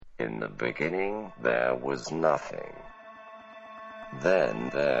In the beginning, there was nothing. Then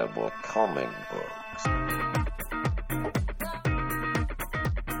there were comic books.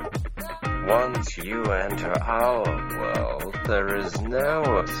 Once you enter our world, there is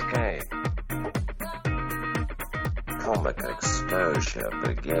no escape. Comic exposure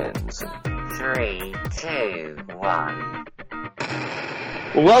begins in 3, 2, 1.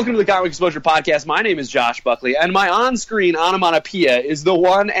 Welcome to the Comic Exposure Podcast. My name is Josh Buckley, and my on-screen onomatopoeia is the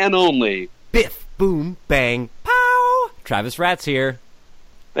one and only... Biff, boom, bang, pow! Travis Ratz here.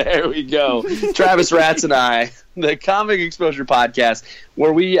 There we go. Travis Ratz and I, the Comic Exposure Podcast,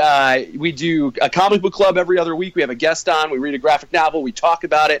 where we do a comic book club every other week. We have a guest on, we read a graphic novel, we talk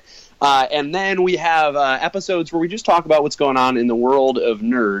about it, and then we have episodes where we just talk about what's going on in the world of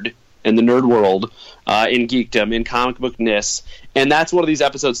nerd, in the nerd world, in geekdom, in comic bookness. And that's one of these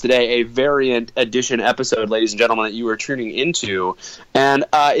episodes today, a variant edition episode, ladies and gentlemen, that you are tuning into. And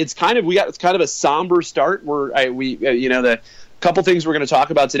it's kind of a somber start. The couple things we're going to talk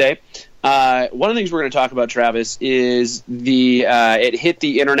about today. One of the things we're going to talk about, Travis, is it hit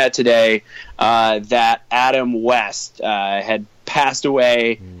the internet today that Adam West had passed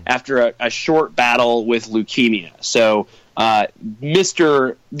away after a short battle with leukemia. So,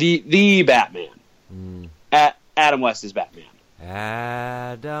 Mr. the Batman, Adam West is Batman.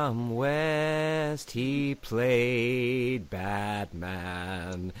 Adam West, he played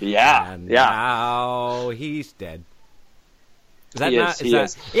Batman. Yeah, and now he's dead. Is that he not?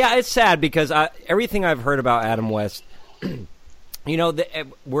 Is. Yeah, it's sad because everything I've heard about Adam West,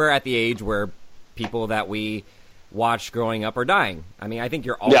 we're at the age where people that we watched growing up are dying. I mean, I think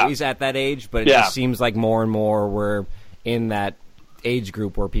you're always at that age, but it just seems like more and more we're in that age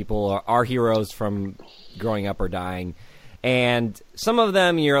group where people are heroes from growing up are dying. And some of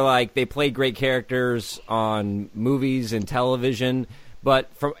them, you're like, they played great characters on movies and television,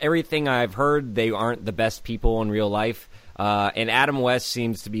 but from everything I've heard, they aren't the best people in real life. And Adam West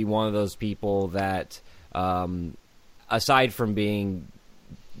seems to be one of those people that, aside from being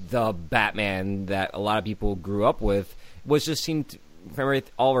the Batman that a lot of people grew up with, seemed, from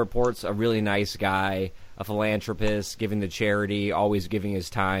all reports, a really nice guy, a philanthropist, giving to charity, always giving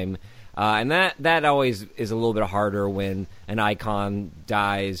his time. And that always is a little bit harder when an icon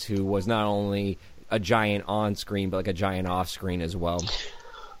dies who was not only a giant on screen, but like a giant off screen as well.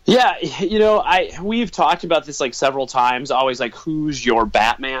 Yeah, we've talked about this like several times, always like, who's your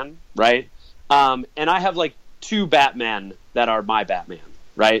Batman, right? And I have like two Batmen that are my Batman,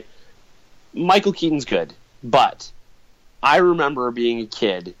 right? Michael Keaton's good, but I remember being a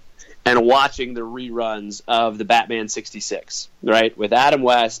kid and watching the reruns of the Batman 66, right, with Adam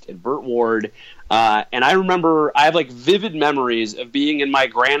West and Burt Ward. And I remember, I have like vivid memories of being in my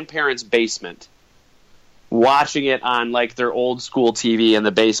grandparents' basement watching it on like their old school TV in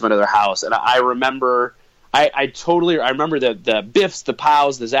the basement of their house. And I remember, I remember the Biffs, the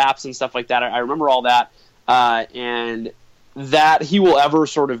Pows, the Zaps and stuff like that. I remember all that. And that he will ever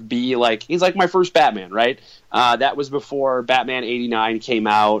sort of be like, he's like my first Batman, right? That was before Batman 89 came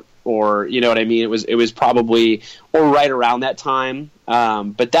out, or, you know what I mean? It was probably, or right around that time.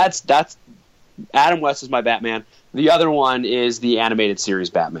 But that's Adam West is my Batman. The other one is the animated series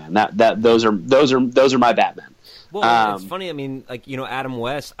Batman. Those are my Batman. Well, it's funny. I mean, like, Adam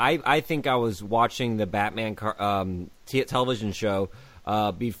West. I think I was watching the Batman television show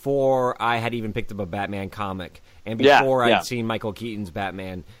before I had even picked up a Batman comic, and before I'd seen Michael Keaton's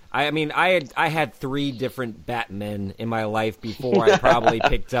Batman. I had 3 different Batmen in my life before I probably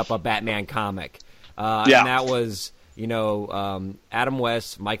picked up a Batman comic. And that was Adam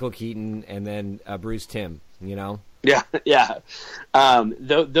West, Michael Keaton, and then Bruce Timm. Yeah.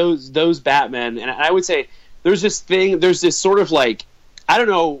 Those Batmen, and I would say there's this sort of like, I don't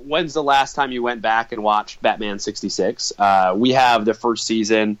know when's the last time you went back and watched Batman 66. We have the first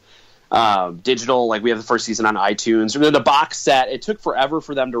season digital, like we have the first season on iTunes. The box set, it took forever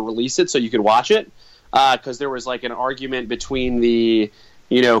for them to release it so you could watch it, because there was like an argument between the,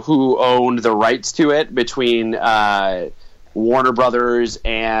 who owned the rights to it, between Warner Brothers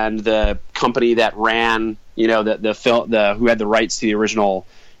and the company that ran, who had the rights to the original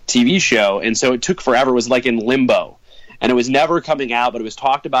TV show. And so it took forever. It was like in limbo. And it was never coming out, but it was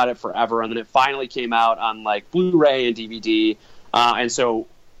talked about it forever. And then it finally came out on like Blu-ray and DVD. And so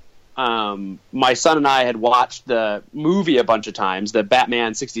my son and I had watched the movie a bunch of times, the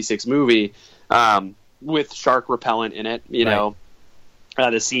Batman 66 movie, with shark repellent in it, know.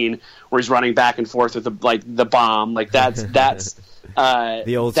 The scene where he's running back and forth with the bomb, like that's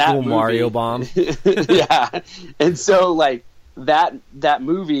the old school Mario bomb. Yeah. And so like that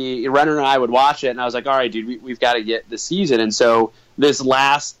movie, Renner and I would watch it, and I was like, all right, dude, we've got to get the season. And so this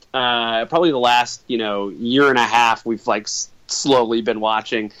last, probably the last, year and a half, we've like slowly been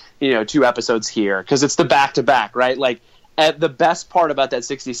watching, 2 episodes here because it's the back-to-back, right? Like, the best part about that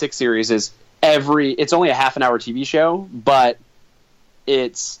 66 series is it's only a half-an-hour TV show, but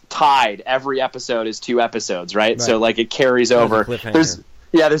it's tied. Every episode is 2 episodes, right? So like it carries over.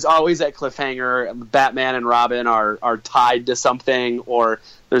 There's always that cliffhanger. Batman and Robin are tied to something, or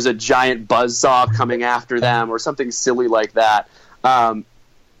there's a giant buzzsaw coming after them, or something silly like that.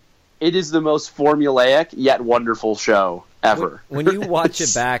 It is the most formulaic yet wonderful show ever. When you watch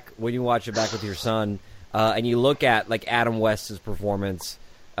it back with your son, and you look at like Adam West's performance,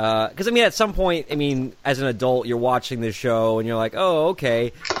 because at some point, as an adult, you're watching this show and you're like, oh,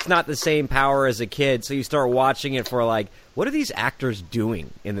 okay, it's not the same power as a kid, so you start watching it for like, what are these actors doing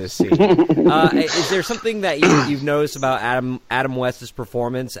in this scene? Is there something that you've noticed about Adam West's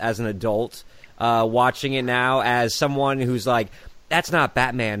performance as an adult, watching it now as someone who's like, that's not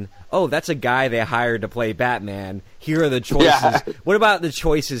Batman. Oh, that's a guy they hired to play Batman. Here are the choices. Yeah. What about the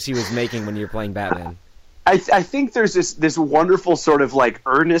choices he was making when you're playing Batman? I think there's this wonderful sort of like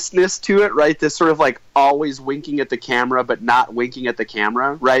earnestness to it, right? This sort of like always winking at the camera but not winking at the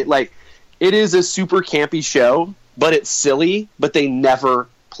camera, right? Like, it is a super campy show, but it's silly, but they never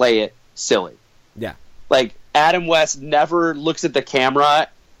play it silly. Yeah. Like, Adam West never looks at the camera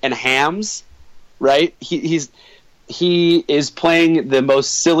and hams, right? He is playing the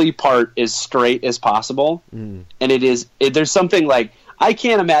most silly part as straight as possible. And there's something like, I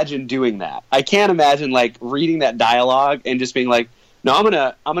can't imagine doing that. I can't imagine like reading that dialogue and just being like, no, I'm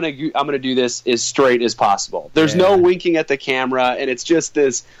gonna do this as straight as possible. There's no winking at the camera, and it's just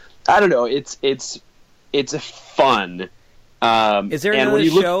this. I don't know. It's fun. Is there another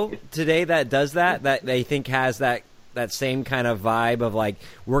show today that does that they think has that same kind of vibe of like,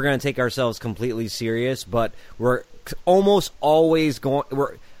 we're going to take ourselves completely serious, but we're almost always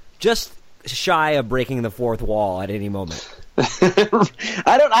we're just shy of breaking the fourth wall at any moment?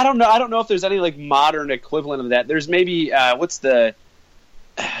 I don't know. I don't know if there's any like modern equivalent of that. There's maybe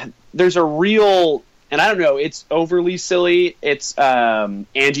there's a real, and I don't know, it's overly silly. It's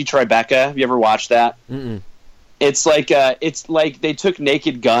Angie Tribeca. Have you ever watched that? Mm-mm. It's like they took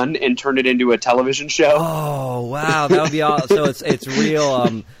Naked Gun and turned it into a television show. Oh wow, that would be all. So it's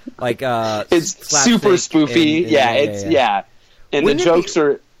real it's super spoofy. And the jokes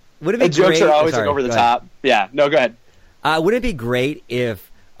are always like over the top. Yeah, no, go ahead. Would it be great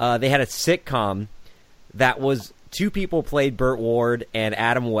if they had a sitcom that was 2 people played Burt Ward and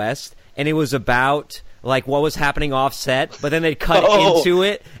Adam West, and it was about like what was happening off set, but then they'd cut into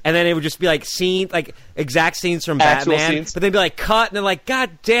it, and then it would just be like exact scenes from actual Batman, scenes. but they'd be like cut, and they're like, God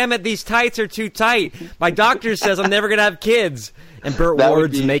damn it, these tights are too tight. My doctor says I'm never gonna have kids. And Burt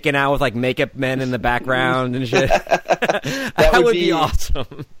Ward's making out with like makeup men in the background and shit. that would be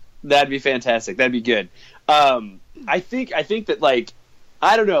awesome. That'd be fantastic. That'd be good. I think that like,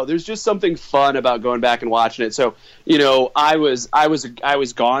 I don't know, there's just something fun about going back and watching it. So, I was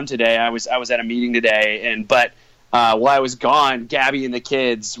gone today. I was at a meeting today, but while I was gone, Gabby and the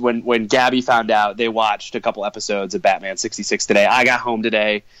kids, when Gabby found out, they watched a couple episodes of Batman 66 today. I got home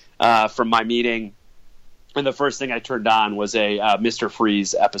today from my meeting, and the first thing I turned on was a Mr.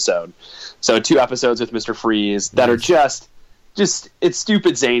 Freeze episode. So 2 episodes with Mr. Freeze that are just it's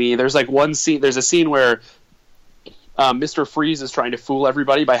stupid zany. There's like one scene. There's a scene where Mr. Freeze is trying to fool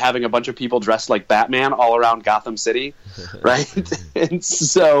everybody by having a bunch of people dressed like Batman all around Gotham City, right? And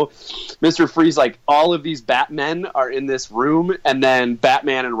so Mr. Freeze, like, all of these Batmen are in this room, and then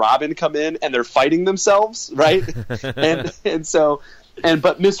Batman and Robin come in, and they're fighting themselves, right? but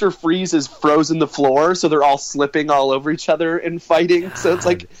Mr. Freeze is frozen the floor, so they're all slipping all over each other and fighting. God. So it's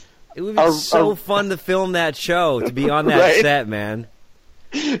like, it would be so fun to film that show, to be on that set, man.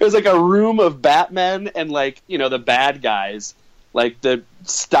 It was like a room of Batmen and like, the bad guys, like the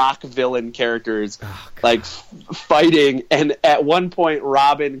stock villain characters, like fighting. And at one point,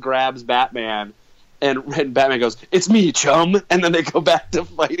 Robin grabs Batman, and Batman goes, "It's me, chum," and then they go back to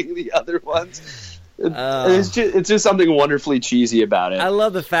fighting the other ones. It's just something wonderfully cheesy about it. I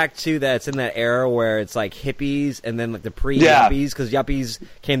love the fact too that it's in that era where it's like hippies and then like the pre-yuppies, because yuppies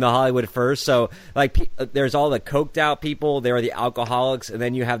came to Hollywood first. So like there's all the coked out people, there are the alcoholics, and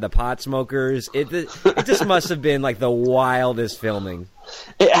then you have the pot smokers. It just must have been like the wildest filming.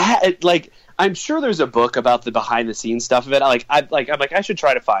 I'm sure there's a book about the behind the scenes stuff of it. I'm like I should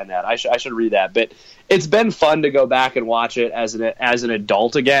try to find that. I should read that. But it's been fun to go back and watch it as an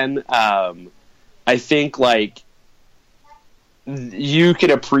adult again. I think like you can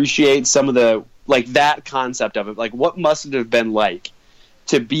appreciate some of the like that concept of it. Like, what must it have been like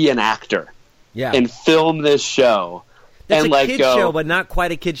to be an actor and film this show It's a kid show, but not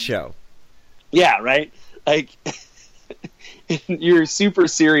quite a kid show. Yeah, right? Like, you're super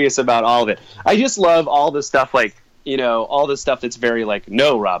serious about all of it. I just love all the stuff, like, all the stuff that's very like,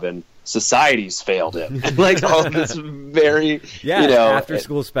 no, Robin, society's failed it. And like all this very, after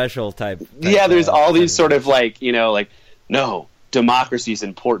school special type. There's all these sort of like, like, no, democracy's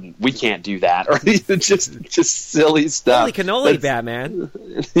important. We can't do that. Or just silly stuff. Holy cannoli, Batman.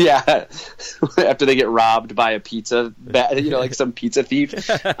 Yeah. After they get robbed by a pizza, like some pizza thief.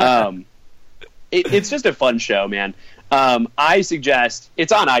 It's just a fun show, man. I suggest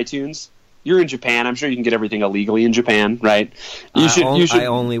it's on iTunes. You're in Japan. I'm sure you can get everything illegally in Japan, right? You should. I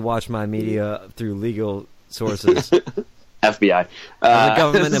only watch my media through legal sources. FBI.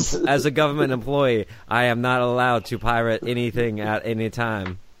 As a government employee, I am not allowed to pirate anything at any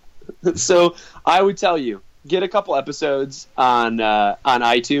time. So I would tell you, get a couple episodes on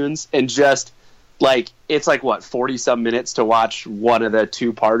iTunes and just like it's like what 40-some minutes to watch one of the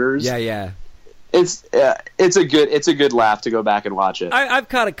 2-parters. Yeah. It's a good laugh to go back and watch it. I've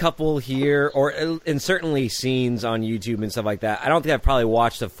caught a couple here, and certainly scenes on YouTube and stuff like that. I don't think I've probably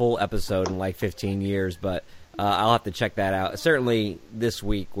watched a full episode in like 15 years, but I'll have to check that out. Certainly this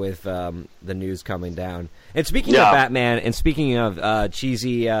week with the news coming down. And speaking of Batman, and speaking of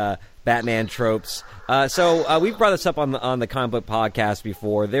cheesy Batman tropes, so we've brought this up on the Comic Book Podcast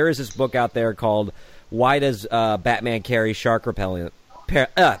before. There is this book out there called "Why Does Batman Carry Shark Repellent?"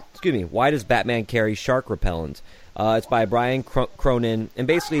 Why Does Batman Carry Shark Repellent? It's by Brian Cronin, and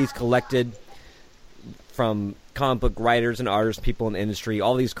basically he's collected from comic book writers and artists, people in the industry,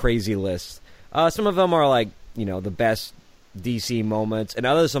 all these crazy lists. Some of them are like, the best DC moments, and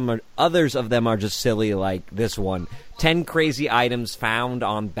others of them are just silly, like this one. 10 crazy items found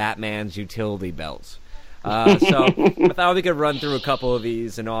on Batman's utility belts. So I thought we could run through a couple of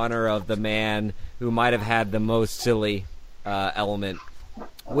these in honor of the man who might have had the most silly element,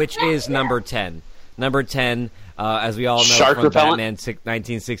 which is number 10. Number 10, as we all know shark from repellent? Batman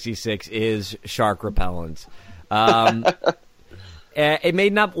 1966, is shark repellent. It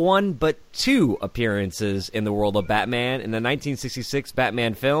made not one, but 2 appearances in the world of Batman. In the 1966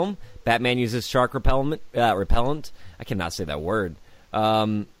 Batman film, Batman uses shark repellent. I cannot say that word.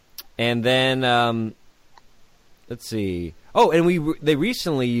 And then, let's see. Oh, and they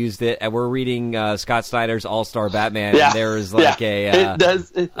recently used it, and we're reading Scott Snyder's All-Star Batman, and there is like a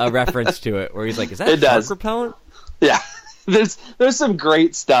reference to it, where he's like, is that shark repellent? Yeah. There's some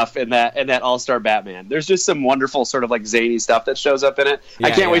great stuff in that All-Star Batman. There's just some wonderful sort of like zany stuff that shows up in it.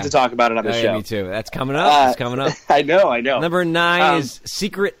 I can't wait to talk about it on the show. Me too. That's coming up. It's coming up. I know. Number 9 is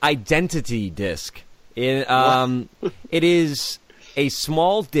Secret Identity Disc. It is a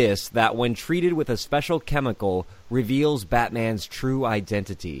small disc that, when treated with a special chemical, reveals Batman's true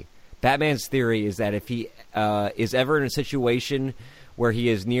identity. Batman's theory is that if he is ever in a situation where he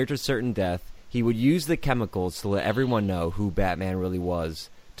is near to certain death, he would use the chemicals to let everyone know who Batman really was,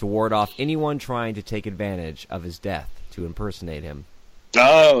 to ward off anyone trying to take advantage of his death to impersonate him.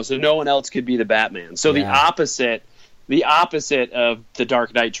 Oh, so no one else could be the Batman. So the opposite of the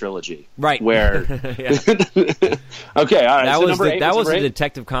Dark Knight trilogy. Right. Where Okay, all right. That was the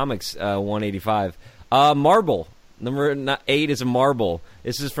Detective Comics 185. Marble. Number 8 is a marble.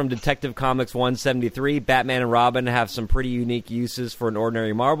 This is from Detective Comics 173. Batman and Robin have some pretty unique uses for an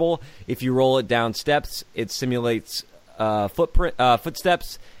ordinary marble. If you roll it down steps, it simulates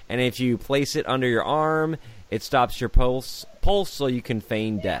footsteps, and if you place it under your arm, it stops your pulse so you can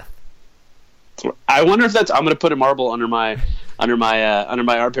feign death. I wonder if I'm going to put a marble under my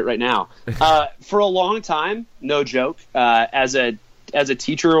armpit right now. For a long time, no joke, as a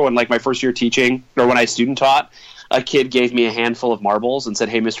teacher, when like my first year teaching, or when I student taught, a kid gave me a handful of marbles and said,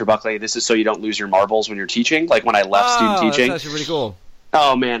 "Hey, Mr. Buckley, this is so you don't lose your marbles when you're teaching." Like when I left student teaching. That's actually pretty cool.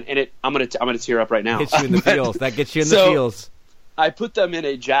 Oh man, and I'm gonna tear up right now. Gets you in the feels. That gets you in the feels. I put them in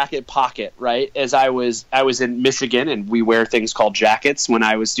a jacket pocket, right? As I was in Michigan, and we wear things called jackets when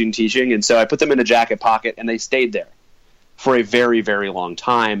I was student teaching, and so I put them in a jacket pocket, and they stayed there for a very, very long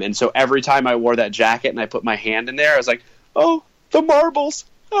time. And so every time I wore that jacket and I put my hand in there, I was like, "Oh, the marbles."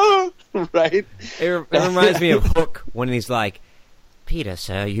 Oh, right? It reminds me of Hook when he's like, "Peter,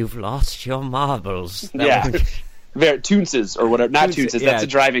 sir, you've lost your marbles." Toonses or whatever. Not Toonses. That's a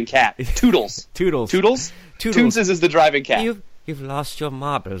driving cat. Toodles. Toodles. Toonses is the driving cat. You've lost your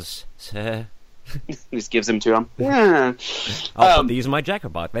marbles, sir. He just gives them to him. I'll put these in my jacket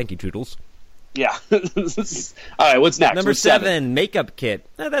box. Thank you, Toodles. Yeah. All right, what's next? Number 7, makeup kit.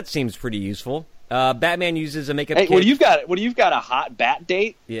 Now, that seems pretty useful. Batman uses a makeup kit. When you've got a hot bat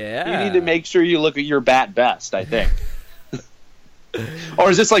date, you need to make sure you look at your bat best, I think. Or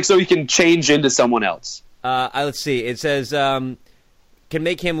is this like so you can change into someone else? Let's see. It says can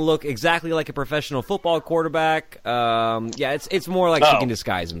make him look exactly like a professional football quarterback. It's more like he can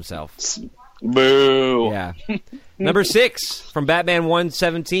disguise himself. Boo. Yeah. Number 6 from Batman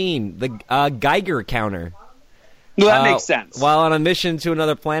 117, the Geiger counter. Well, that makes sense. While on a mission to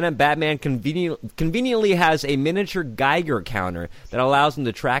another planet, Batman conveniently has a miniature Geiger counter that allows him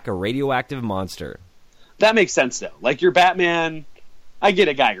to track a radioactive monster. That makes sense, though. Like, you're Batman, I get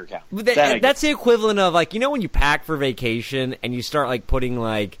a Geiger count. That's the equivalent of, like, you know when you pack for vacation and you start, like, putting,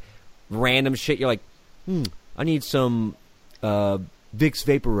 like, random shit, you're like, I need some Vicks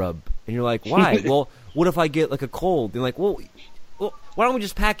Vapor Rub. And you're like, why? Well, what if I get, like, a cold? And you're like, well, why don't we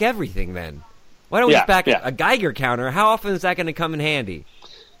just pack everything, then? Why don't we just pack a Geiger counter? How often is that going to come in handy?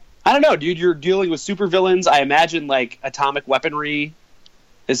 I don't know, dude. You're dealing with supervillains. I imagine, like, atomic weaponry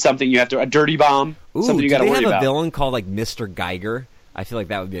is something you have to... A dirty bomb, something you got to worry about. Do they have a villain called, like, Mr. Geiger? I feel like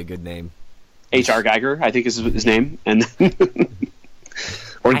that would be a good name. H.R. Geiger, I think is his name. And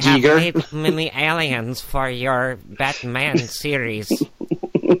or I Giger. have many aliens for your Batman series.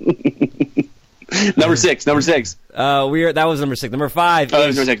 Number six. That was number 6. Number 5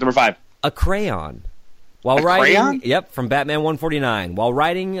 is number 5. A crayon. Crayon? Yep, from Batman 149. While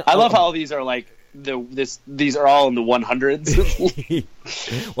writing... I love how these are like... These are all in the 100s.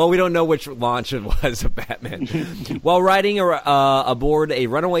 Well, we don't know which launch it was of Batman. While riding aboard a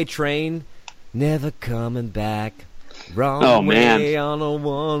runaway train, never coming back. Wrong way on a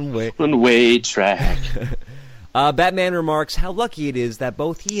one-way track. Batman remarks how lucky it is that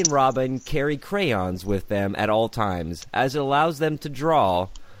both he and Robin carry crayons with them at all times, as it allows them to draw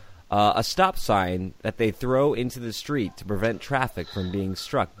a stop sign that they throw into the street to prevent traffic from being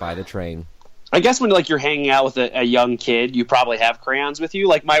struck by the train. I guess when you're hanging out with a young kid, you probably have crayons with you.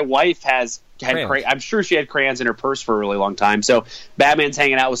 Like my wife had I'm sure she had crayons in her purse for a really long time. So Batman's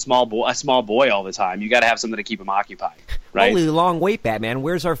hanging out with a small boy all the time. You got to have something to keep him occupied, right? Holy long wait, Batman.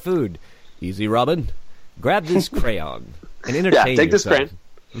 Where's our food? Easy, Robin. Grab this crayon and entertain take yourself.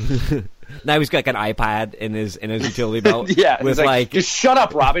 This crayon. Now he's got like an iPad in his utility belt. Yeah, with just shut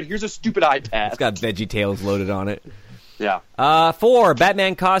up, Robin. Here's a stupid iPad. It's got Veggie Tales loaded on it. Yeah. 4,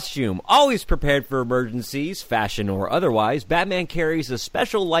 Batman costume. Always prepared for emergencies, fashion or otherwise, Batman carries a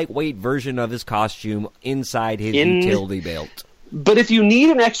special lightweight version of his costume inside his utility belt. But if you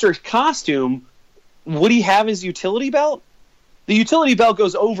need an extra costume, would he have his utility belt? The utility belt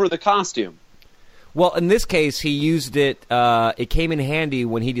goes over the costume. Well, in this case, he used it. It came in handy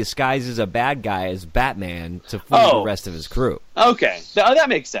when he disguises a bad guy as Batman to fool the rest of his crew. Okay, that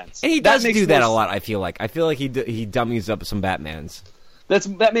makes sense. And he does do that a lot. I feel like he dummies up some Batmans.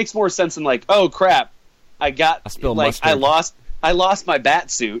 That makes more sense than like, oh crap, I lost my bat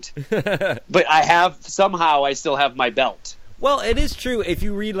suit, but I still have my belt. Well, it is true. If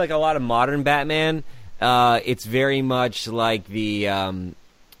you read like a lot of modern Batman, it's very much like the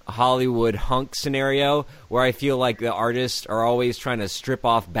Hollywood hunk scenario where I feel like the artists are always trying to strip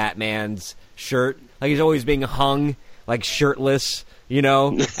off Batman's shirt. Like he's always being hung, like shirtless, you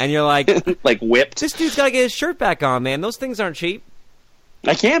know? And you're like... like whipped. This dude's got to get his shirt back on, man. Those things aren't cheap.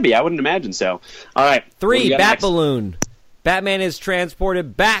 I can be. I wouldn't imagine so. All right. 3, Bat Balloon. Batman is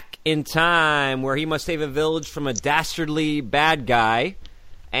transported back in time where he must save a village from a dastardly bad guy.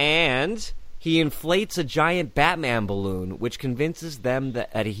 And... he inflates a giant Batman balloon, which convinces them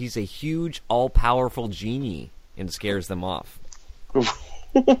that he's a huge, all-powerful genie and scares them off. What?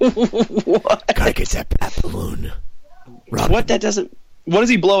 Gotta get that Bat balloon. Robin. What does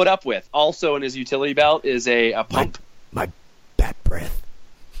he blow it up with? Also in his utility belt is a pump. My bat breath.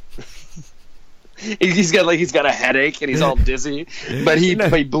 He's got a headache and he's all dizzy, but he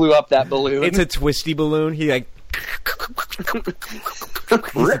blew up that balloon. It's a twisty balloon. He like...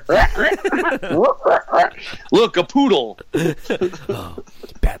 Look, a poodle. Oh,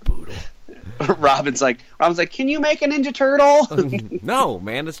 bat poodle. Robin's like, can you make a Ninja Turtle? No,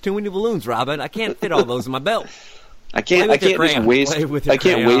 man, that's too many balloons, Robin. I can't fit all those in my belt. I can't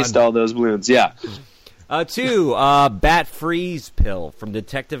waste all those balloons. Yeah. 2, Bat Freeze Pill from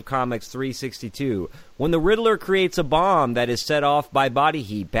Detective Comics 362. When the Riddler creates a bomb that is set off by body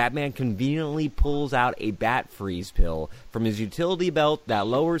heat, Batman conveniently pulls out a Bat Freeze Pill from his utility belt that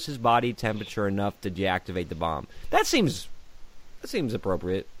lowers his body temperature enough to deactivate the bomb. That seems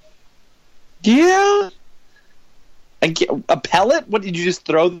appropriate. Yeah. A pellet? What, did you just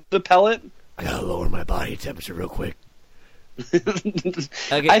throw the pellet? I gotta lower my body temperature real quick.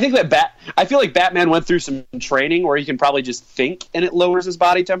 Okay. I feel like Batman went through some training where he can probably just think and it lowers his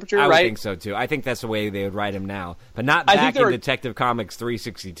body temperature, right? I think so too. I think that's the way they would write him now, but not back in Detective Comics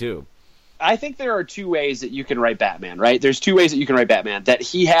 362. I think there are two ways that you can write Batman, right? There's two ways that you can write Batman. That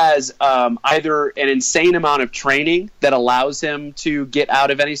he has either an insane amount of training that allows him to get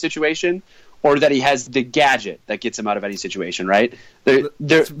out of any situation, or that he has the gadget that gets him out of any situation, right?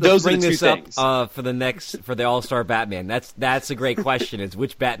 Those are the two things. For the All-Star Batman. That's a great question. Is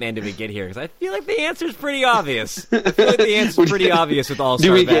which Batman did we get here? Because I feel like the answer is pretty obvious. with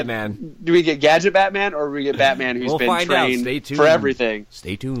All-Star Batman. Do we get gadget Batman, or do we get Batman who's been trained for everything?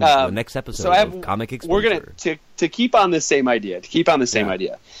 Stay tuned for the next episode of Comic Exposure. We're gonna to keep on the same idea.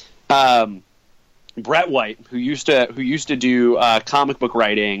 Brett White, who used to do comic book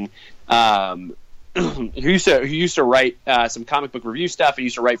writing. Who used to write some comic book review stuff and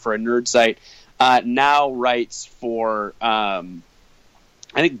used to write for a nerd site, now writes for I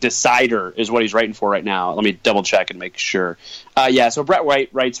think Decider is what he's writing for right now. Let me double check and make sure. So Brett White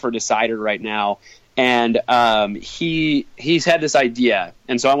writes for Decider right now, and he's had this idea,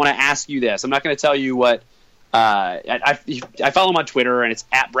 and so I want to ask you this. I'm not going to tell you what. I follow him on Twitter, and it's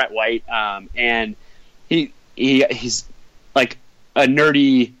at Brett White, and he's like a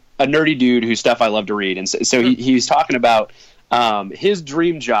nerdy dude whose stuff I love to read. And so he's talking about his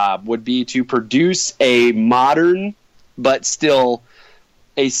dream job would be to produce a modern but still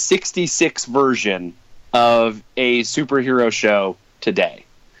a 66 version of a superhero show today.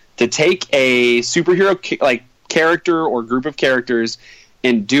 To take a superhero character or group of characters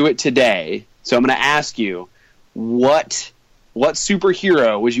and do it today. So I'm going to ask you, what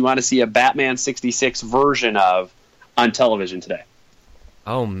superhero would you want to see a Batman 66 version of on television today?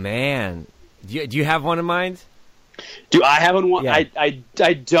 Oh man, do you have one in mind? Do I have one? Yeah.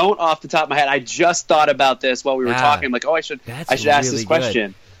 I don't off the top of my head. I just thought about this while we were talking. I'm like, I should ask this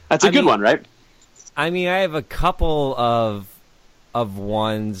question. That's a good one, right? I mean, I have a couple of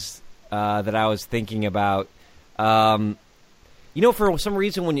ones that I was thinking about. For some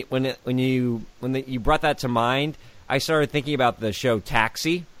reason, when you brought that to mind, I started thinking about the show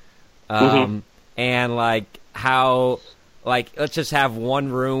Taxi, and like how. Like, let's just have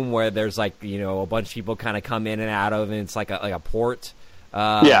one room where there's, like, a bunch of people kind of come in and out of, and it's like a port.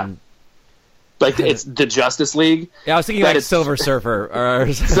 Like, it's the Justice League. Yeah, I was thinking like Silver Surfer.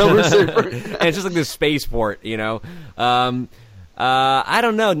 Or Silver Surfer. And it's just like this spaceport, I don't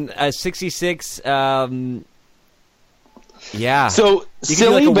know. 66, yeah. So,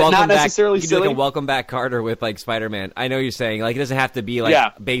 silly, but not necessarily silly. You silly. Like a Welcome Back Carter with, like, Spider-Man. I know you're saying, like, it doesn't have to be,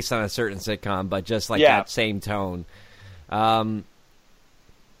 like, based on a certain sitcom, but just, like, that same tone. I'm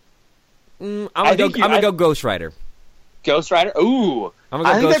gonna go Ghost Rider. Ghost Rider? Ooh. I'm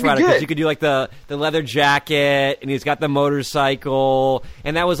gonna go Ghost Rider because you could do like the leather jacket, and he's got the motorcycle,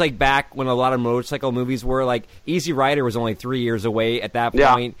 and that was like back when a lot of motorcycle movies were like. Easy Rider was only 3 years away at that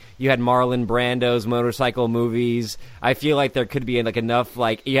point. You had Marlon Brando's motorcycle movies. I feel like there could be like enough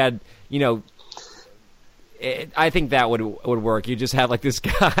like you had I think that would work. You just have like this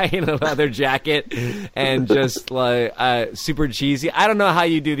guy in a leather jacket and just like super cheesy. I don't know how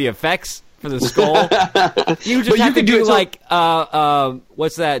you do the effects for the skull. You just have to do like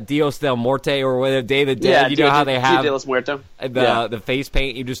what's that, Dios del Muerte or whatever, Day of the Dead. You know how they have the face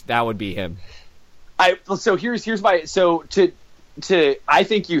paint. That would be him. So here's my I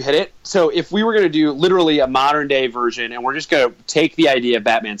think you hit it. So if we were going to do literally a modern day version, and we're just going to take the idea of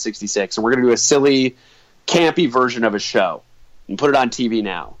Batman 66, and we're going to do a silly, campy version of a show and put it on TV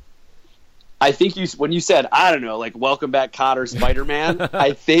now. I think when you said, I don't know, like Welcome Back Kotter Spider-Man,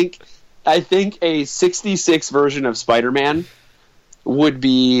 I think a 66 version of Spider-Man would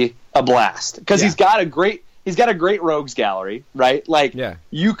be a blast because he's got a great rogues gallery, right? Like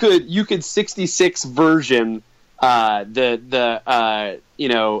you could 66 version the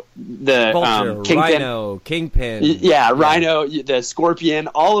Vulture, Rhino, Kingpin, Rhino, the Scorpion,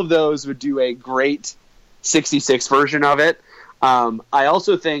 all of those would do a great 66 version of it. I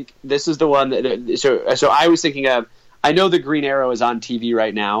also think this is the one that so I was thinking of. I know the Green Arrow is on TV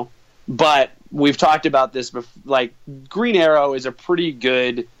right now, but we've talked about this before. Like, Green Arrow is a pretty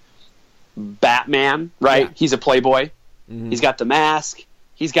good Batman, right? Yeah. He's a playboy. Mm-hmm. He's got the mask.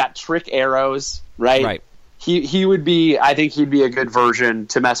 He's got trick arrows, right? Right. He would be. I think he'd be a good version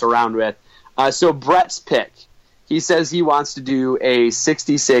to mess around with. So Brett's pick. He says he wants to do a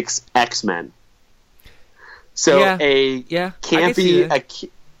 66 X-Men. So a campy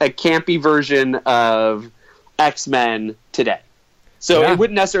version of X-Men today. So it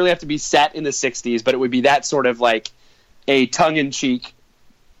wouldn't necessarily have to be set in the 60s, but it would be that sort of like a tongue-in-cheek,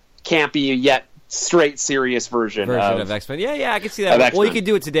 campy yet straight serious version of X-Men. Yeah, I can see that. Well, you could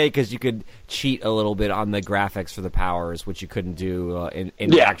do it today because you could cheat a little bit on the graphics for the powers, which you couldn't do in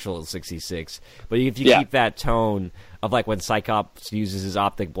the actual 66. But if you keep that tone of like when Cyclops uses his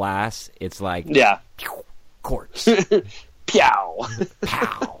optic blast, it's like pew, quartz, pow,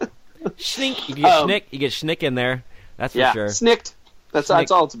 pow, schnick. You get schnick. You get schnick in there. That's for sure. Snicked. That's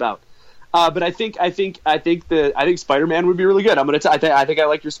all it's about. But I think Spider-Man would be really good. I think I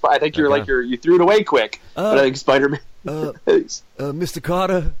like your I think you threw it away quick. But I think Spider-Man. Mr.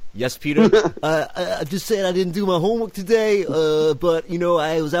 Carter. Yes, Peter. I just said I didn't do my homework today. But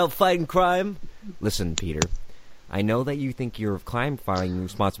I was out fighting crime. Listen, Peter. I know that you think your crime-fighting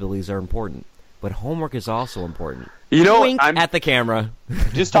responsibilities are important, but homework is also important. Wink at the camera.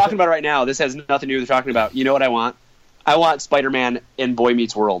 Just talking about it right now. This has nothing to do with talking about. You know what I want? I want Spider-Man in Boy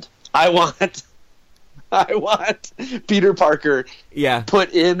Meets World. I want Peter Parker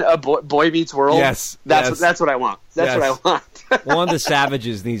put in a Boy Meets World. Yes. That's what I want. That's what I want. One of the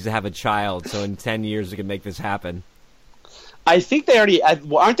Savages needs to have a child, so in 10 years we can make this happen. I think they already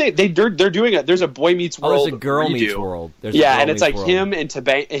aren't they? They're doing it. There's a Boy Meets World. There's a Girl Meets World. And it's like him and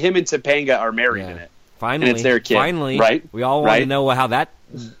Topanga are married in it. Finally, and it's their kid. Finally, right? We all want to know how that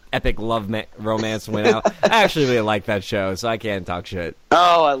epic love romance went out. I actually really like that show, so I can't talk shit.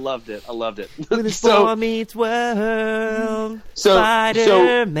 Oh, I loved it. When it's Boy Meets World,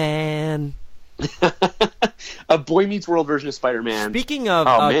 Spider-Man. A Boy Meets World version of Spider-Man. Speaking of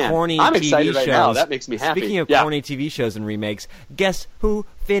corny I'm TV excited right shows, now. That makes me happy. Speaking of corny TV shows and remakes, guess who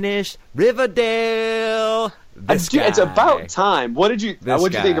finished Riverdale? It's about time. What did you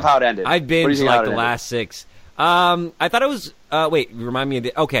think of how it ended? I binged like the last 6. I thought it was. Wait, remind me of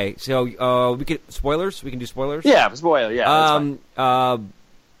the. Okay, so we could spoilers. We can do spoilers. Yeah, spoiler. Yeah.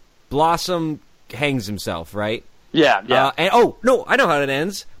 Blossom hangs himself, right? Yeah. And no, I know how it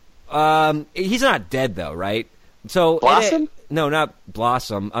ends. He's not dead though, right? So Blossom? No, not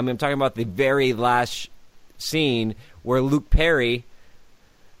Blossom. I'm talking about the very last scene where Luke Perry.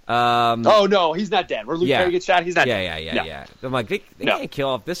 No, he's not dead. Where Luke Perry gets shot, he's not dead. Yeah. I'm like, they can't kill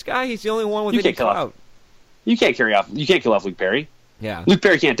off this guy. He's the only one with any clout. You can't kill off Luke Perry. Yeah. Luke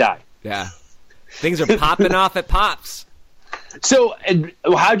Perry can't die. Yeah. Things are popping off at Pops. So,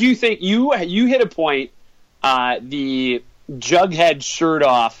 how do you think you hit a point? The Jughead shirt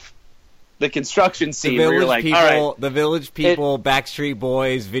off, the construction scene where you're like, all right, the Village People, Backstreet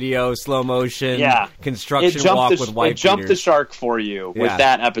Boys, video, slow motion, construction walk with white. It jumped the shark for you with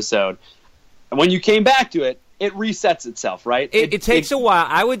that episode. And when you came back to it, it resets itself, right? It takes a while.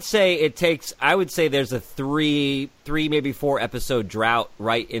 I would say there's a 3 maybe 4 episode drought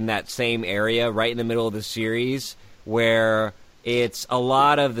right in that same area, right in the middle of the series, where it's a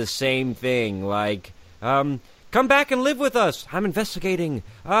lot of the same thing, like come back and live with us. I'm investigating.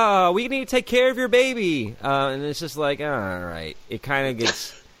 We need to take care of your baby. And it's just like, all right. It kind of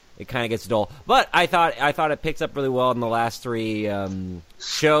gets dull. But I thought it picks up really well in the last 3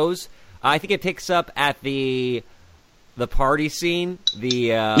 shows. I think it picks up at the party scene, the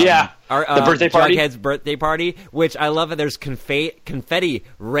birthday party, Jughead's birthday party, which I love. That there's confetti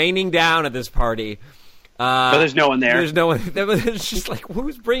raining down at this party. But there's no one there. There's no one. It's just like,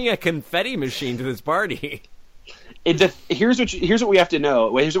 who's bringing a confetti machine to this party? Here's what we have to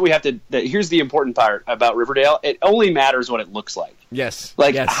know. Here's the important part about Riverdale. It only matters what it looks like. Yes.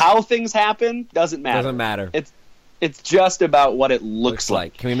 How things happen doesn't matter. Doesn't matter. It's just about what it looks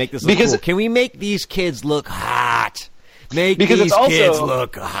like. Can we make this look cool? Can we make these kids look hot? Kids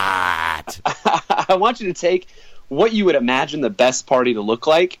look hot. I want you to take what you would imagine the best party to look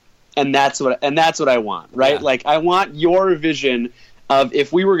like, and that's what I want, right? Yeah. Like, I want your vision of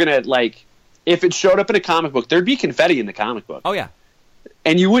if we were gonna, like, if it showed up in a comic book, there'd be confetti in the comic book. Oh yeah,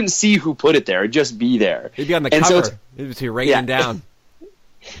 and you wouldn't see who put it there; it'd just be there. It'd be on the cover. It'd be raining down.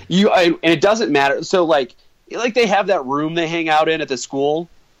 And it doesn't matter. So like they have that room they hang out in at the school.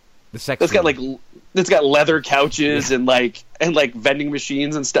 The sex that's room. That's got leather couches and vending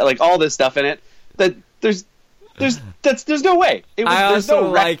machines and stuff, like all this stuff in it. That there's no way. I also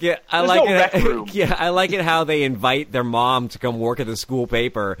like it. I like it. Yeah, I like it how they invite their mom to come work at the school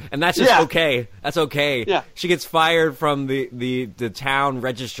paper, and that's just okay. That's okay. Yeah. She gets fired from the town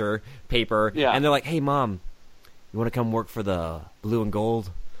register paper, and they're like, "Hey, mom, you want to come work for the Blue and Gold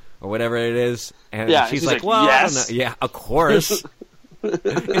or whatever it is?" And she's like, "Well, yes. I don't know." Yeah, of course.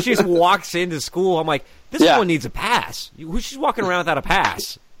 And she just walks into school. I'm like, this woman needs a pass. She's walking around without a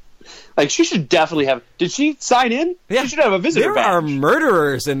pass. Like, she should definitely have... Did she sign in? Yeah. She should have a visitor badge. There are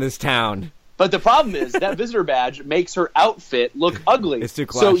murderers in this town. But the problem is that visitor badge makes her outfit look ugly. It's too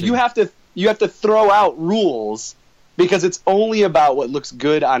clashing. So you have to throw out rules because it's only about what looks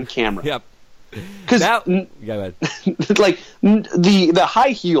good on camera. Yep. Because like the high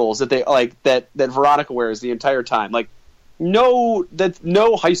heels that they like that Veronica wears the entire time, like no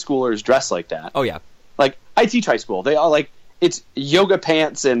high schoolers dress like that. Oh yeah, like I teach high school. They all like it's yoga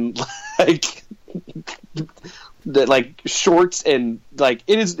pants and like like shorts and like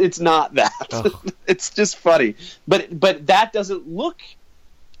it's not that. Oh. It's just funny, but that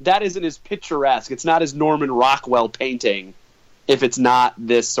isn't as picturesque. It's not as Norman Rockwell painting if it's not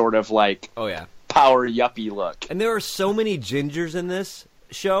this sort of like power yuppie look. And there are so many gingers in this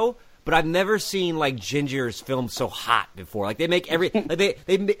show, but I've never seen like gingers filmed so hot before. Like they make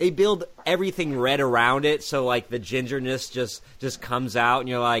they build everything red around it, so like the gingerness just comes out, and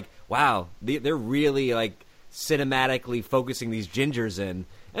you're like, wow, they're really like cinematically focusing these gingers in.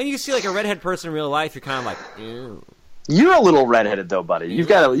 And you see like a redhead person in real life, you're kind of like, ew. You're a little redheaded though, buddy. You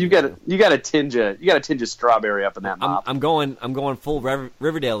got a tinge of strawberry up in that mop. I'm going full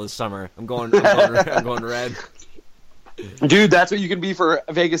Riverdale this summer. I'm going red. Dude, that's what you can be for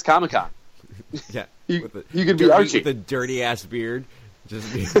Vegas Comic-Con. Yeah, you can be Archie with a dirty ass beard.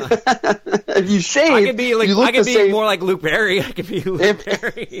 Just be if you shave, I could be more like Luke Perry. I could be Luke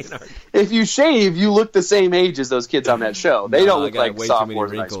Perry. If you shave, you look the same age as those kids on that show. They don't look like way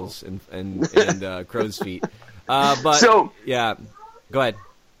sophomores too many wrinkles and crow's feet. But so yeah, go ahead.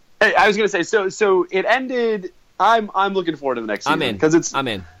 I was going to say so it ended. I'm looking forward to the next season because I'm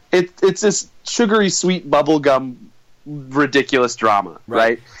in. It's this sugary sweet bubblegum ridiculous drama,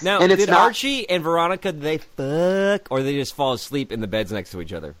 right? Now, and did Archie and Veronica, did they fuck, or they just fall asleep in the beds next to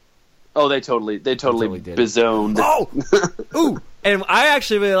each other? Oh, they totally bizoned. Oh, ooh! And I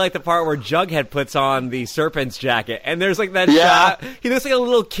actually really like the part where Jughead puts on the serpent's jacket, and there's like that shot. He looks like a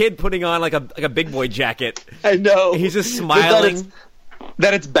little kid putting on like a big boy jacket. I know. He's just smiling.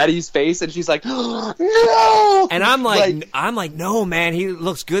 Then it's Betty's face, and she's like, "No!" And I'm like, "No, man, he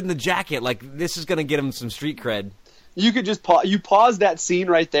looks good in the jacket. Like this is gonna get him some street cred." You could just pause that scene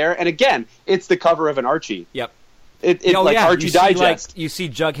right there, and again, it's the cover of an Archie. Yep. It's like Archie Digest. You see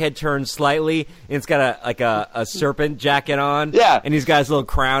Jughead turn slightly, and it's got a serpent jacket on. Yeah. And he's got his little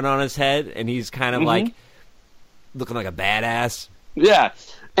crown on his head, and he's kind of like looking like a badass. Yeah.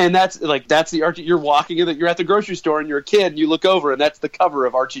 And that's the Archie. You're walking you're at the grocery store, and you're a kid, and you look over, and that's the cover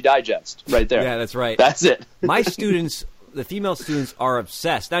of Archie Digest right there. Yeah, that's right. That's it. My students, the female students, are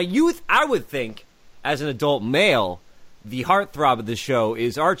obsessed. Now, I would think, as an adult male, the heartthrob of the show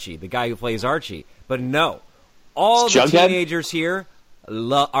is Archie, the guy who plays Archie. But no. All the teenagers here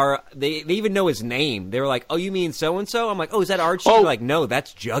they even know his name. They were like, "Oh, you mean so and so?" I'm like, "Oh, is that Archie?" They're like, "No,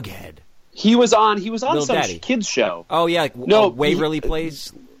 that's Jughead." He was on some Daddy. kids show. Oh yeah, Waverly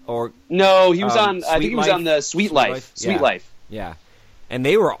Place or no, he was on. I think he was on the Sweet Life. Sweet Life. Yeah, and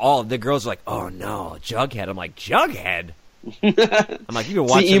they were the girls were like, "Oh no, Jughead." I'm like, "Jughead." I'm like, you've been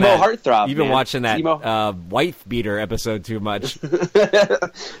watching the emo heartthrob. You've been watching that wife beater episode too much.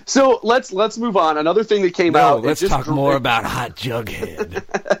 So let's move on. Another thing that came out. Let's talk more about Hot Jughead.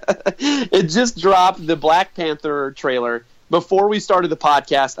 It just dropped the Black Panther trailer. Before we started the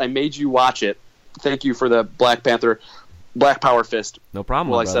podcast, I made you watch it. Thank you for the Black Panther, Black Power Fist. No problem.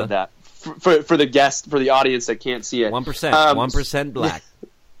 Well, I said that for the guest, for the audience that can't see it. 1%, 1% black.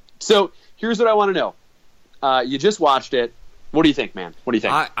 So here's what I want to know. You just watched it. What do you think, man? What do you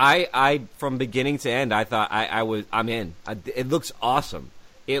think? I from beginning to end, I thought I'm in. It looks awesome.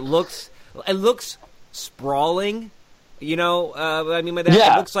 It looks sprawling. You know, I mean, by that,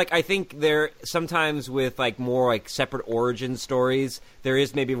 it looks like, I think there sometimes with like more like separate origin stories, there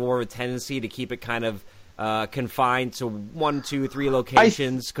is maybe more of a tendency to keep it kind of confined to 1, 2, 3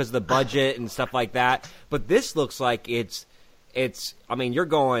 locations because of the budget and stuff like that. But this looks like it's. I mean, you're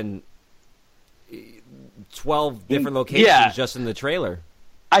going 12 different locations just in the trailer.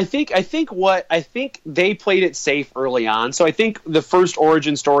 I think they played it safe early on. So I think the first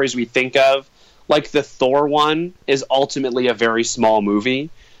origin stories we think of, like the Thor one, is ultimately a very small movie.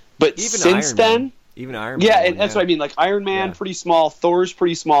 But even since then, even Iron Man, that's what I mean. Like Iron Man, pretty small. Thor's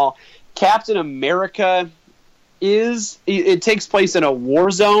pretty small. Captain America it takes place in a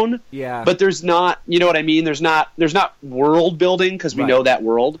war zone. Yeah, but there's not. You know what I mean? There's not world building because we know that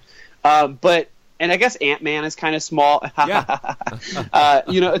world. But and I guess Ant-Man is kind of small.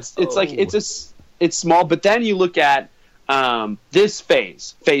 You know, it's like it's small. But then you look at this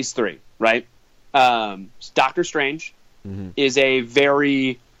phase 3, right? Doctor Strange is a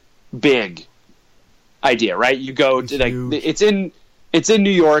very big idea, right? You go to like it's in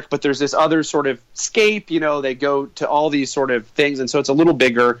New York, but there's this other sort of scape. You know, they go to all these sort of things, and so it's a little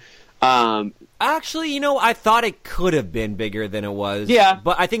bigger. Actually, I thought it could have been bigger than it was. Yeah,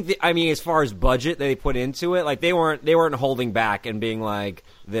 but I think as far as budget they put into it, like they weren't holding back and being like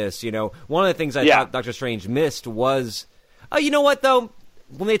this. One of the things I thought Doctor Strange missed was, you know what though,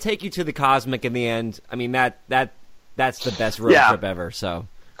 when they take you to the cosmic in the end, I mean that's the best road trip ever. So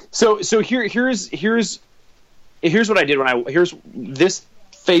here's what I did here's this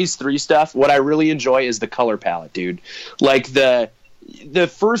Phase 3 stuff. What I really enjoy is the color palette, dude. Like the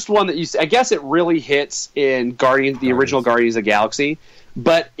first one that you see, I guess it really hits in the original Guardians of the Galaxy,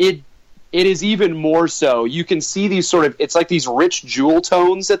 but it is even more so. You can see these it's like these rich jewel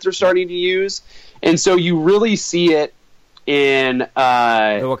tones that they're starting to use, and so you really see it in the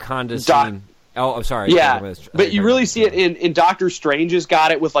Wakanda scene. Oh, I'm sorry. Yeah, but you really see it in Doctor Strange's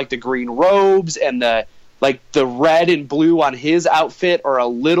got it with like the green robes and the red and blue on his outfit are a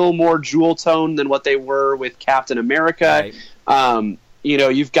little more jewel tone than what they were with Captain America. Right.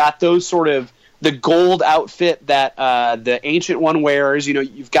 You've got those sort of the gold outfit that the Ancient One wears.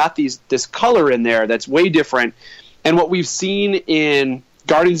 You've got this color in there that's way different. And what we've seen in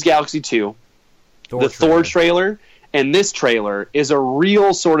Guardians of the Galaxy 2, Thor trailer, and this trailer is a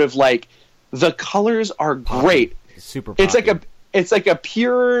real sort of like the colors are great. Super poppy. It's like a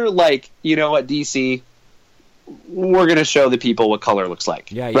pure like, at DC, we're going to show the people what color looks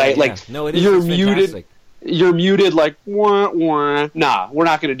like. Yeah, right? Yeah. Like no, it is. You're muted. You're muted like, wah, wah. Nah, we're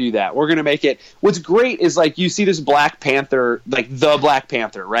not going to do that. We're going to make it. What's great is like you see this Black Panther, like the Black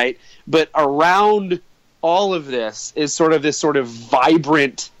Panther, right? But around all of this is sort of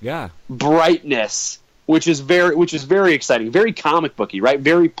vibrant brightness, which is very exciting, very comic booky, right?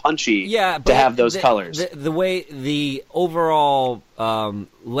 Very punchy to have those colors. The way the overall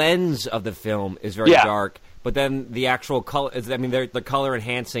lens of the film is very dark. But then the actual color, they're the color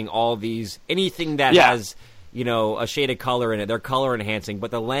enhancing all these, anything that has, a shade of color in it, they're color enhancing.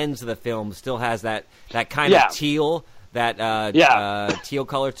 But the lens of the film still has that kind of teal, teal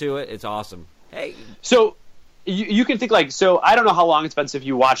color to it. It's awesome. Hey, so you can think I don't know how long it's been since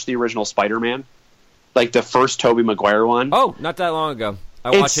you watched the original Spider-Man, like the first Tobey Maguire one. Oh, not that long ago.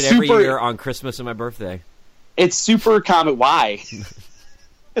 I watch it every year on Christmas and my birthday. It's super comic. Why?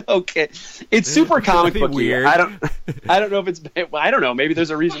 Okay, it's super comic booky. Weird. I don't know if it's. I don't know. Maybe there's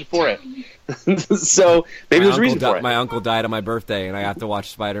a reason for it. So maybe there's a reason for it. My uncle died on my birthday, and I have to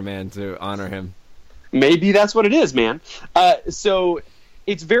watch Spider-Man to honor him. Maybe that's what it is, man. So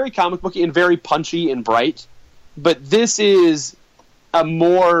it's very comic booky and very punchy and bright, but this is a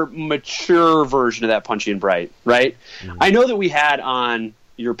more mature version of that punchy and bright, right? Mm-hmm. I know that we had on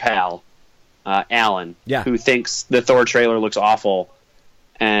your pal, Alan, who thinks the Thor trailer looks awful.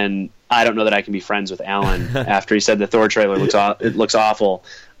 And I don't know that I can be friends with Alan after he said the Thor trailer looks awful.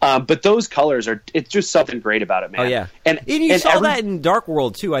 But those colors it's just something great about it, man. Oh, yeah. And you saw that in Dark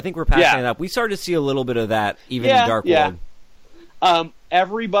World, too. I think we're passing it up. We started to see a little bit of that even in Dark World.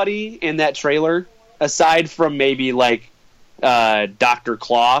 Everybody in that trailer, aside from maybe like Dr.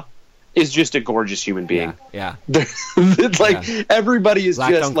 Claw, is just a gorgeous human being. Yeah. It's like everybody is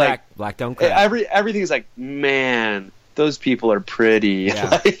Black don't crack. Everything is like, man, those people are pretty.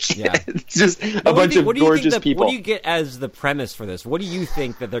 Yeah. It's just a bunch of gorgeous people. What do you get as the premise for this? What do you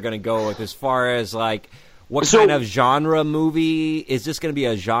think that they're going to go with as far as like what kind of genre movie? Is this going to be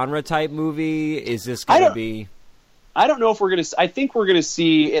a genre type movie? Is this going to be? I don't know if we're going to. I think we're going to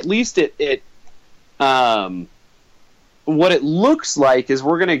see at least it. What it looks like is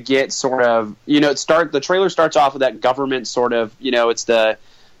we're going to get sort of the trailer starts off with that government sort of it's the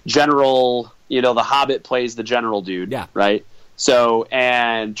general. The Hobbit plays the general dude, right? So,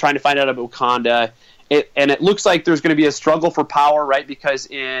 and trying to find out about Wakanda. And it looks like there's going to be a struggle for power, right? Because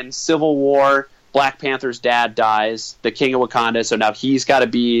in Civil War, Black Panther's dad dies, the king of Wakanda, so now he's got to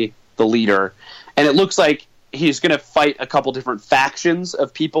be the leader. And it looks like he's going to fight a couple different factions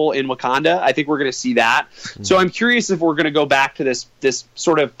of people in Wakanda. I think we're going to see that. Mm-hmm. So I'm curious if we're going to go back to this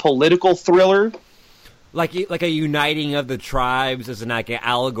sort of political thriller. Like a uniting of the tribes as an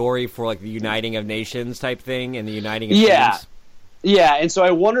allegory for like the uniting of nations type thing and the uniting of teams. Yeah, and so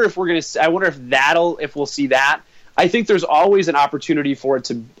I wonder if if we'll see that. I think there's always an opportunity for it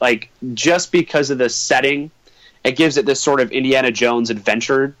to just because of the setting, it gives it this sort of Indiana Jones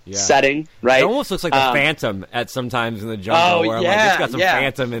adventure setting, right? It almost looks like the Phantom at sometimes in the jungle where it's got some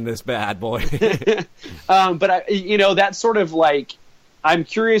Phantom in this bad boy. But that's sort of like I'm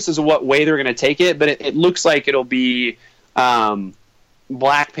curious as to what way they're going to take it, but it looks like it'll be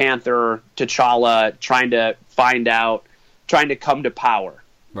Black Panther, T'Challa trying to come to power,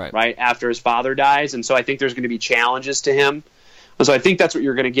 right after his father dies, and so I think there's going to be challenges to him. So I think that's what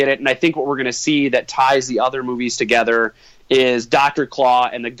you're going to get at, and I think what we're going to see that ties the other movies together is Dr. Claw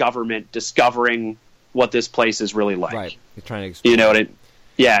and the government discovering what this place is really like. Right. You're trying to explain. You know what I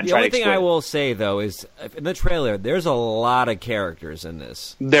Yeah, the only thing I will say, though, is in the trailer, there's a lot of characters in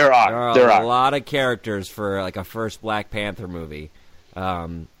this. There are a lot of characters for like a first Black Panther movie.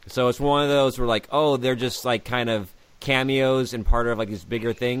 So it's one of those where like, oh, they're just like kind of cameos and part of like these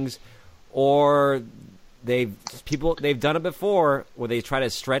bigger things, or they've done it before where they try to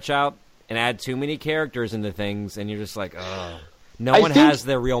stretch out and add too many characters into things, and you're just like, oh, no one has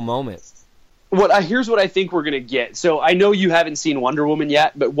their real moment. Here's what I think we're going to get. So I know you haven't seen Wonder Woman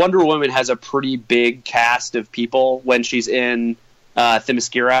yet, but Wonder Woman has a pretty big cast of people when she's in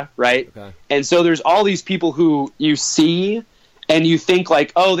Themyscira, right? Okay. And so there's all these people who you see and you think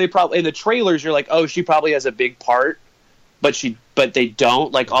like, oh, they probably in the trailers you're like, oh, she probably has a big part, but they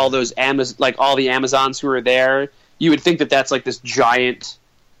don't. Like all those all the Amazons who are there, you would think that that's like this giant,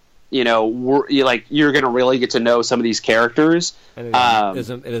 you know, you're going to really get to know some of these characters. And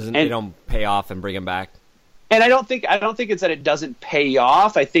they don't pay off and bring them back. And I don't think it's that it doesn't pay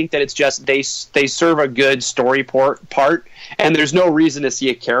off. I think that it's just they serve a good story part, and there's no reason to see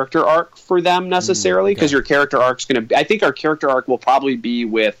a character arc for them necessarily, because your character arc's going to. I think our character arc will probably be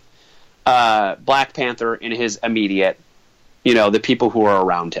with Black Panther and his immediate, you know, the people who are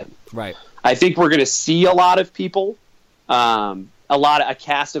around him. Right. I think we're going to see a lot of people, a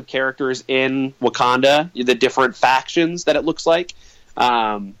cast of characters in Wakanda, the different factions that it looks like.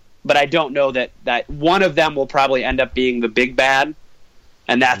 But I don't know that one of them will probably end up being the big bad,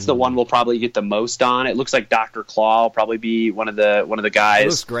 and that's the one we'll probably get the most on. It looks like Dr. Claw will probably be one of the guys. He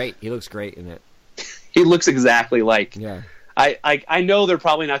looks great. He looks great in it. He looks exactly like. Yeah. I know they're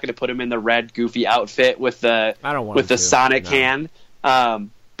probably not going to put him in the red goofy outfit with the Sonic hand.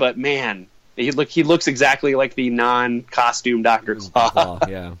 But man, he looks exactly like the non-costume Dr. Claw.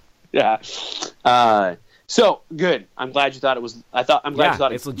 Yeah. Yeah. So good. I'm glad you thought it was. I'm glad you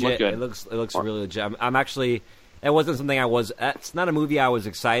thought it's legit. Looked good. It looks really legit. I'm actually. It wasn't something I was. It's not a movie I was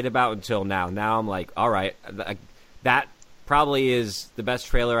excited about until now. Now I'm like, all right, that probably is the best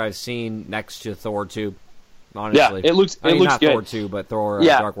trailer I've seen next to Thor 2. Honestly, yeah, it looks not good. Thor 2, but Thor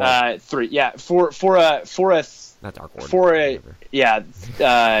Dark World 3. Yeah, for a not Dark World. For a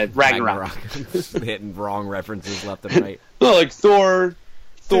Ragnarok. Hitting wrong references left and right. Well, like Thor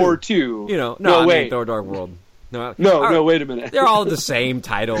 2. You know, wait. Thor Dark World. No, wait a minute. They're all the same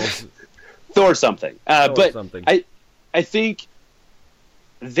titles. Thor something. Something. I think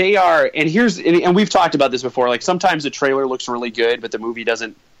they are, and we've talked about this before. Like sometimes the trailer looks really good, but the movie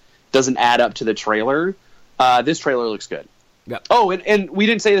doesn't add up to the trailer. This trailer looks good. Yeah. Oh, and we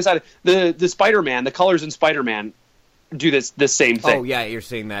didn't say this out. The Spider-Man, the colors in Spider-Man do this same thing. Oh yeah, you're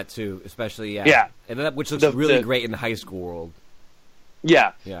seeing that too, especially yeah, and which looks really great in the high school world.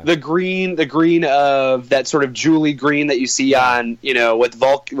 Yeah. The green of that sort of Julie green that you see on, you know, with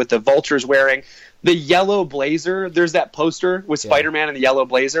the Vulture's wearing. The yellow blazer, there's that poster with Spider-Man in the yellow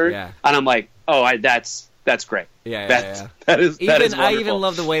blazer. Yeah. And I'm like, oh, that's great. Yeah. That is wonderful. I even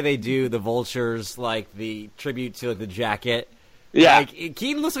love the way they do the Vultures, like the tribute to the jacket. Yeah. Like,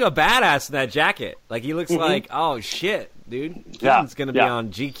 Keaton looks like a badass in that jacket. Like, he looks like, oh, shit, dude. Keaton's going to be on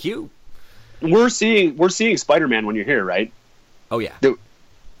GQ. We're seeing Spider-Man when you're here, right? Oh, yeah.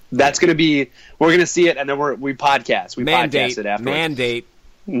 That's going to be, we're going to see it, and then we podcast. We podcast it afterwards. Mandate.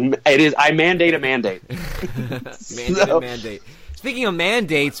 It is. I mandate a mandate. Mandate. Speaking of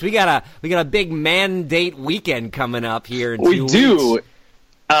mandates, we got a big mandate weekend coming up here in 2 weeks. We do.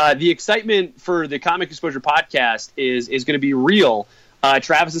 The excitement for the Comic Exposure podcast is going to be real.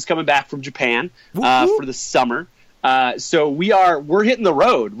 Travis is coming back from Japan for the summer. So we're hitting the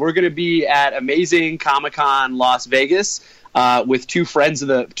road. We're going to be at Amazing Comic-Con Las Vegas with two friends of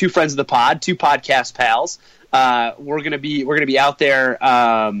the pod, two podcast pals. We're gonna be out there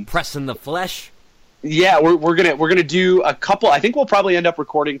pressing the flesh. Yeah, we're gonna do a couple. I think we'll probably end up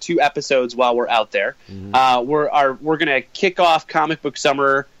recording 2 episodes while we're out there. Mm-hmm. We're gonna kick off Comic Book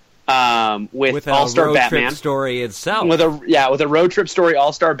Summer with All-Star Batman trip story itself. With a road trip story,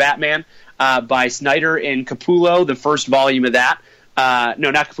 All-Star Batman by Snyder and Capullo, the first volume of that.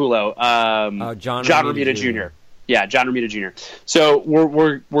 No, not Capullo. John Romita Jr. Yeah, John Romita Jr. So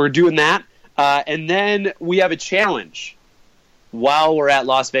we're doing that. And then we have a challenge while we're at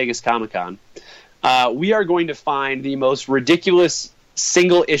Las Vegas Comic-Con. We are going to find the most ridiculous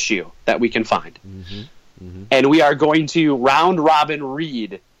single issue that we can find. Mm-hmm. Mm-hmm. And we are going to round robin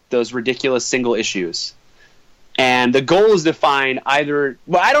read those ridiculous single issues. And the goal is to find either,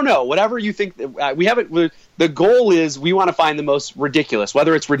 well, I don't know, whatever you think. The The goal is we want to find the most ridiculous,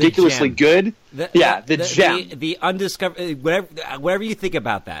 whether it's ridiculously good. The gem. The undiscovered, whatever you think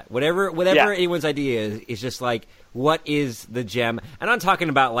about that, whatever anyone's idea is just like, what is the gem? And I'm talking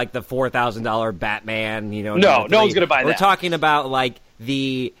about like the $4,000 Batman. No one's going to buy that. We're talking about like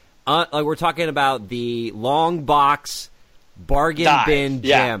we're talking about the long box bargain bin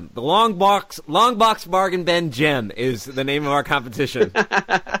gem. The long box bargain bin gem is the name of our competition.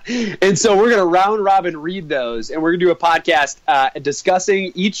 And so we're going to round robin read those, and we're going to do a podcast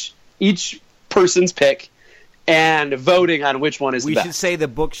discussing each person's pick and voting on which one is the best. We should say the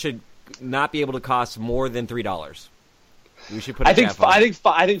book should not be able to cost more than $3. We should put. I think 5 is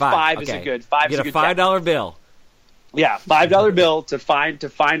a good. Get a $5 bill. Yeah, $5 bill to find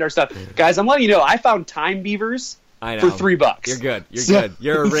our stuff, guys. I'm letting you know, I found time beavers for $3. You're good. Good.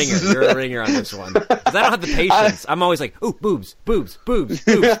 You're a ringer. You're a ringer on this one. 'Cause I don't have the patience. I'm always like, ooh, boobs. No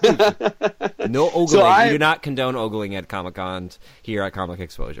ogling. We do not condone ogling at Comic-Con here at Comic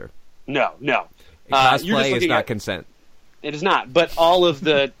Exposure. No. Cosplay is not consent. It is not. But all of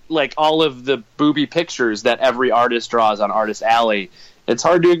the booby pictures that every artist draws on Artist Alley, it's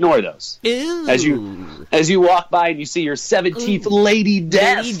hard to ignore those. Ew. As you walk by and you see your 17th Lady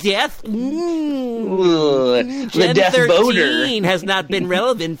Death. Lady Death? The Death 13 Boater has not been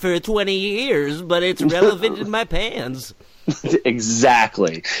relevant for 20 years, but it's relevant in my pants.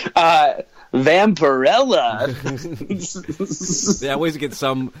 Exactly. Vampirella. They always get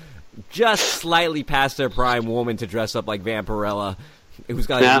some just slightly past their prime woman to dress up like Vampirella,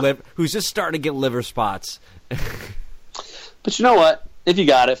 who's just starting to get liver spots. But you know what? If you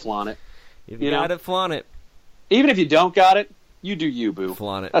got it, flaunt it. If you got it, flaunt it. Even if you don't got it, you do you, boo.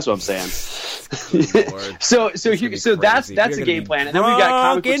 Flaunt it. That's what I'm saying. So that's the game plan. And then we've got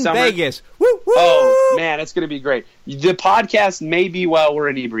Comic Book Summer. Vegas. Woo, woo. Oh man, it's going to be great. The podcast may be while we're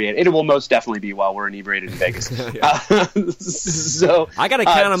inebriated. It will most definitely be while we're inebriated in Vegas. So I got to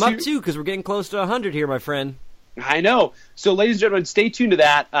count them up too, because we're getting close to 100 here, my friend. I know. So, ladies and gentlemen, stay tuned to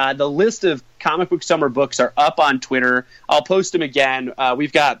that. The list of Comic Book Summer books are up on Twitter. I'll post them again.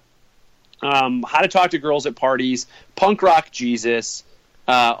 We've got How to Talk to Girls at Parties, Punk Rock Jesus,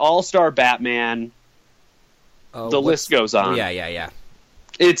 All-Star Batman. The list goes on. Yeah.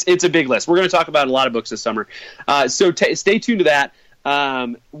 It's a big list. We're going to talk about a lot of books this summer. So stay tuned to that.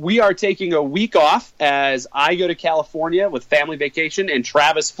 We are taking a week off as I go to California with family vacation, and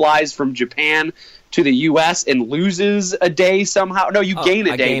Travis flies from Japan to the U.S. and loses a day somehow. No, you gain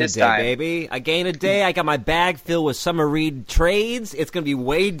a day this time. Baby. I gain a day. I got my bag filled with Summer Read trades. It's going to be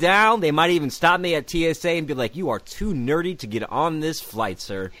way down. They might even stop me at TSA and be like, "You are too nerdy to get on this flight,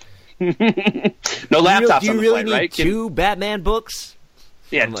 sir." No laptops on the flight, right? Do you really need 2 Batman books?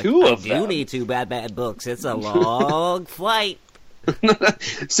 Yeah, 2 of them. I do need 2 Batman books. It's a long flight.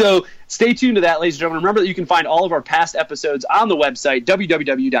 So stay tuned to that, ladies and gentlemen. Remember that you can find all of our past episodes on the website,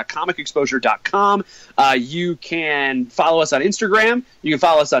 www.comicexposure.com. You can follow us on Instagram. You can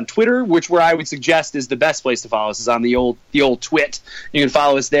follow us on Twitter, where I would suggest is the best place to follow us, is on the old twit. You can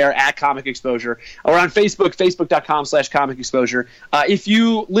follow us there at Comic Exposure. Or on Facebook, facebook.com/Comic Exposure. If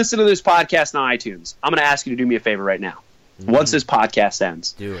you listen to this podcast on iTunes, I'm going to ask you to do me a favor right now. Once this podcast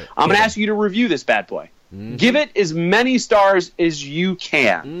ends, do it. I'm going to ask you to review this bad boy. Mm-hmm. Give it as many stars as you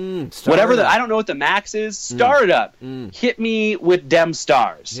can. Whatever I don't know what the max is. Star it up. Hit me with dem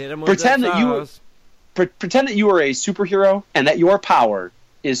stars. Pretend that you are a superhero and that your power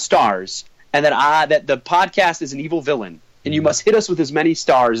is stars, and that the podcast is an evil villain, and you must hit us with as many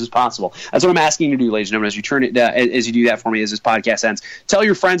stars as possible. That's what I'm asking you to do, ladies and gentlemen. As you turn it, as you do that for me, as this podcast ends, tell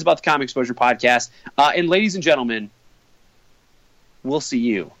your friends about the Comic Exposure podcast. And ladies and gentlemen, we'll see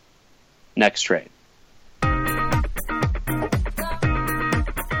you next trade.